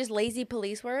 it could be just lazy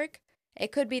police work.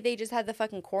 It could be they just had the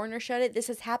fucking coroner shut it. This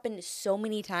has happened so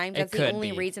many times. That's the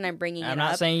only reason I'm bringing it up. I'm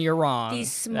not saying you're wrong.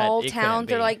 These small towns,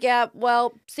 they're like, yeah,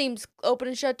 well, seems open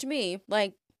and shut to me.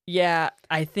 Like... Yeah,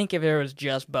 I think if there was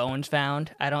just bones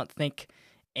found, I don't think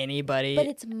anybody... But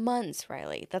it's months,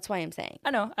 Riley. That's why I'm saying.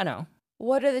 I know.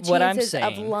 What are the chances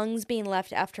of lungs being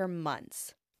left after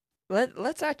months?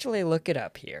 Let's actually look it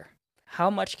up here. How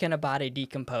much can a body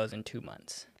decompose in 2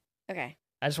 months? Okay.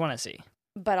 I just want to see.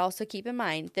 But also keep in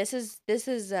mind, this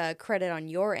is credit on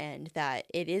your end that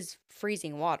it is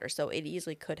freezing water, so it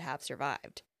easily could have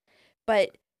survived.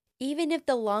 But even if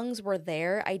the lungs were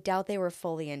there, I doubt they were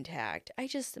fully intact.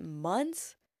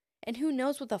 Months? And who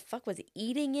knows what the fuck was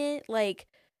eating it? Like,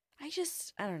 I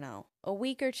don't know. A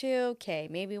week or two? Okay,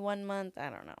 maybe 1 month?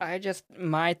 I don't know.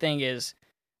 My thing is,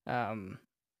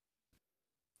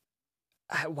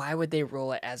 why would they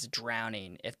rule it as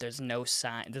drowning if there's no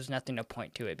sign? There's nothing to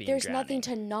point to it being There's drowning. nothing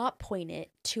to not point it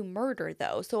to murder,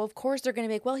 though. So, of course, they're going to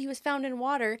be like, well, he was found in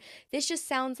water. This just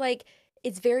sounds like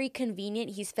it's very convenient.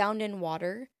 He's found in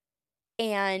water.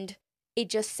 And it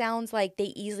just sounds like they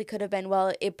easily could have been,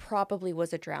 well, it probably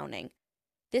was a drowning.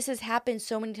 This has happened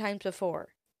so many times before.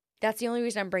 That's the only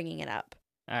reason I'm bringing it up.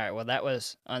 All right, well, that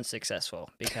was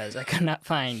unsuccessful because I could not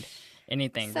find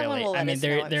anything Someone really. Will let I mean, us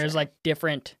know, there's sure. like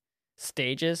different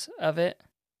stages of it,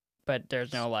 but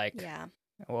there's no like... Yeah.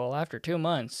 well, after 2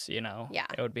 months, Yeah.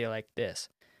 it would be like this.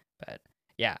 But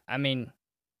yeah, I mean,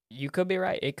 you could be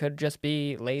right. It could just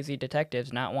be lazy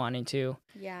detectives not wanting to.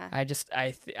 Yeah.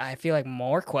 I feel like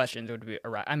more questions would be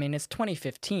around. I mean, it's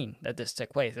 2015 that this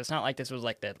took place. It's not like this was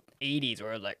like the 80s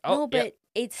where it was like, oh, no, but yep,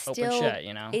 it's open still, shut,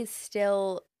 it's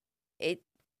still,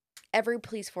 every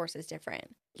police force is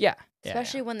different. Yeah.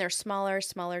 Especially when they're smaller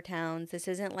towns. This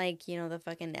isn't like, the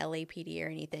fucking LAPD or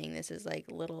anything. This is like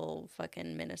little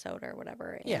fucking Minnesota or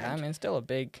whatever. Yeah, I mean, it's still a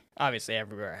big, obviously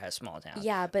everywhere has small towns.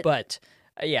 Yeah, but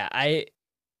yeah, I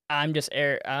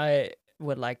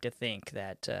would like to think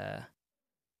that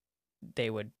they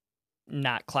would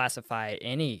not classify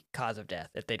any cause of death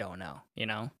if they don't know,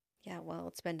 Yeah, well,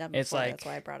 it's been done before. It's like, that's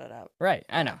why I brought it up. Right,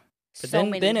 I know. But So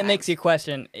many then it makes times. you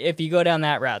question, if you go down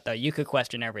that route, though, you could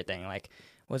question everything. Like,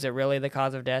 was it really the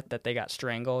cause of death that they got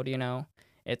strangled,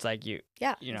 It's like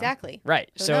Yeah, exactly. Right.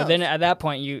 Who So knows? then at that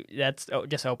point, that's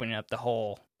just opening up the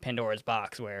whole Pandora's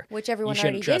box where Which everyone you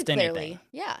already shouldn't trust did, clearly. anything.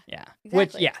 Yeah. Yeah.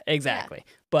 Exactly. Exactly.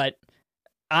 But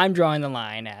I'm drawing the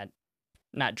line at,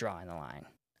 not drawing the line.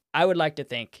 I would like to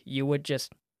think you would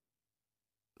just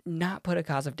not put a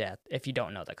cause of death if you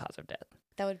don't know the cause of death.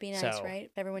 That would be nice, So, right?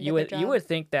 If everyone You did would their you job. would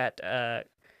think that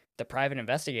the private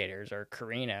investigators or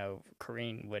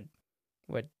Corrine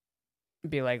would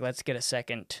be like, let's get a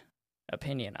second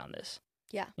opinion on this.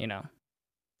 Yeah.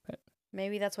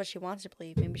 Maybe that's what she wants to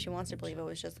believe. Maybe she wants to believe it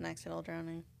was just an accidental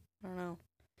drowning. I don't know.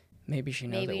 Maybe she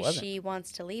knows it Maybe wasn't. she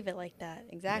wants to leave it like that.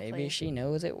 Exactly. Maybe she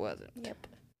knows it wasn't. Yep.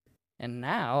 And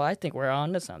now I think we're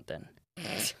on to something.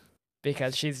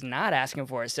 Because she's not asking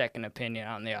for a second opinion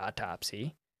on the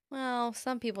autopsy. Well,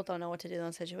 some people don't know what to do in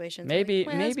those situations. Maybe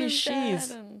Like, "My husband's she's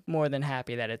dead," and- more than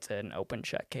happy that it's an open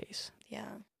shut case. Yeah.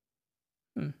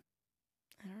 Hmm.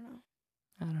 I don't know.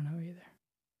 I don't know either.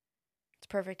 It's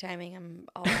perfect timing. I'm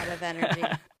all out of energy.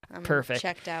 I'm Perfect.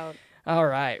 checked out. All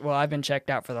right. Well, I've been checked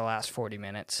out for the last 40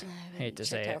 minutes. I've Hate been to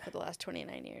say checked it. out for the last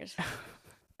 29 years.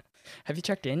 Have you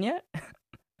checked in yet?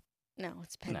 No,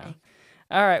 it's pending.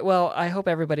 All right. Well, I hope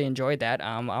everybody enjoyed that.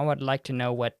 I would like to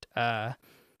know what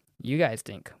you guys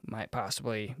think might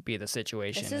possibly be the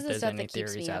situation. This is if the there's stuff any that keeps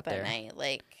theories me out up there. at night.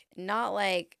 Like, not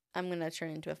like I'm going to turn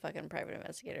into a fucking private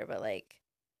investigator, but like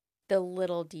the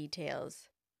little details.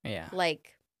 Yeah.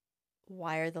 Like,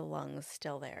 why are the lungs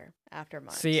still there after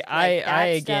months? See, Like, I that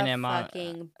again stuff am on.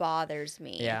 fucking bothers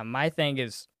me. Yeah, my thing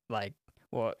is like,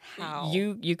 well, How?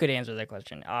 you could answer that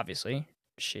question. Obviously,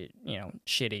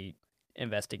 shitty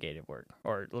investigative work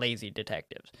or lazy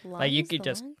detectives. Like, you Lungs? could The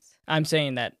just. lungs? I'm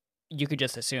saying that you could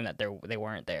just assume that they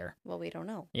weren't there. Well, we don't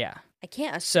know. Yeah. I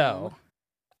can't assume. So,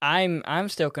 I'm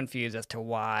still confused as to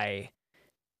why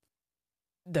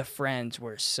the friends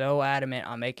were so adamant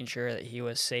on making sure that he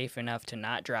was safe enough to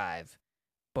not drive,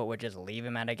 but would just leave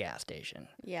him at a gas station.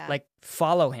 Yeah. Like,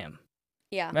 follow him.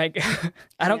 Yeah. Like,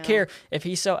 I don't care if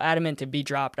he's so adamant to be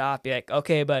dropped off. Be like,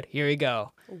 okay, bud, here you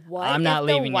go. What I'm if not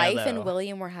leaving the you, wife though. and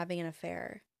William were having an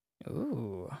affair?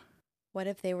 Ooh. What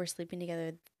if they were sleeping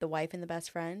together, the wife and the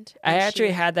best friend? I and actually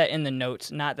she- had that in the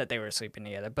notes. Not that they were sleeping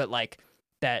together, but like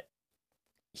that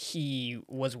he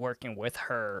was working with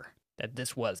her, that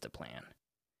this was the plan.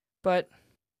 But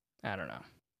I don't know.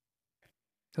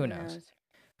 Who knows?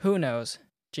 Who knows?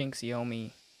 Jinx,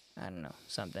 Yomi, I don't know,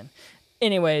 something.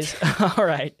 Anyways, all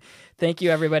right. Thank you,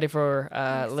 everybody, for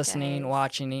Thanks, listening, guys.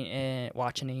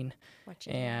 watching.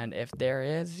 And if there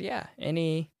is,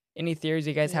 any theories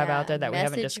you guys have Yeah, out there that we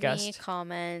haven't message discussed, me,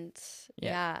 comment. Yeah.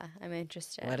 Yeah, I'm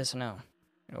interested. let us know.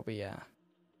 It'll be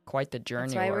quite the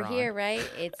journey. That's why we're on. here, right?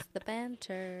 It's the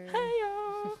banter.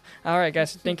 Hey-o. All right,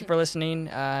 guys. Thank you for listening.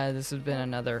 This has been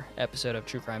another episode of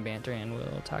True Crime Banter, and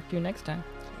we'll talk to you next time.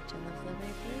 Legend of Liberty.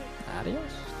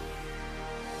 Adios.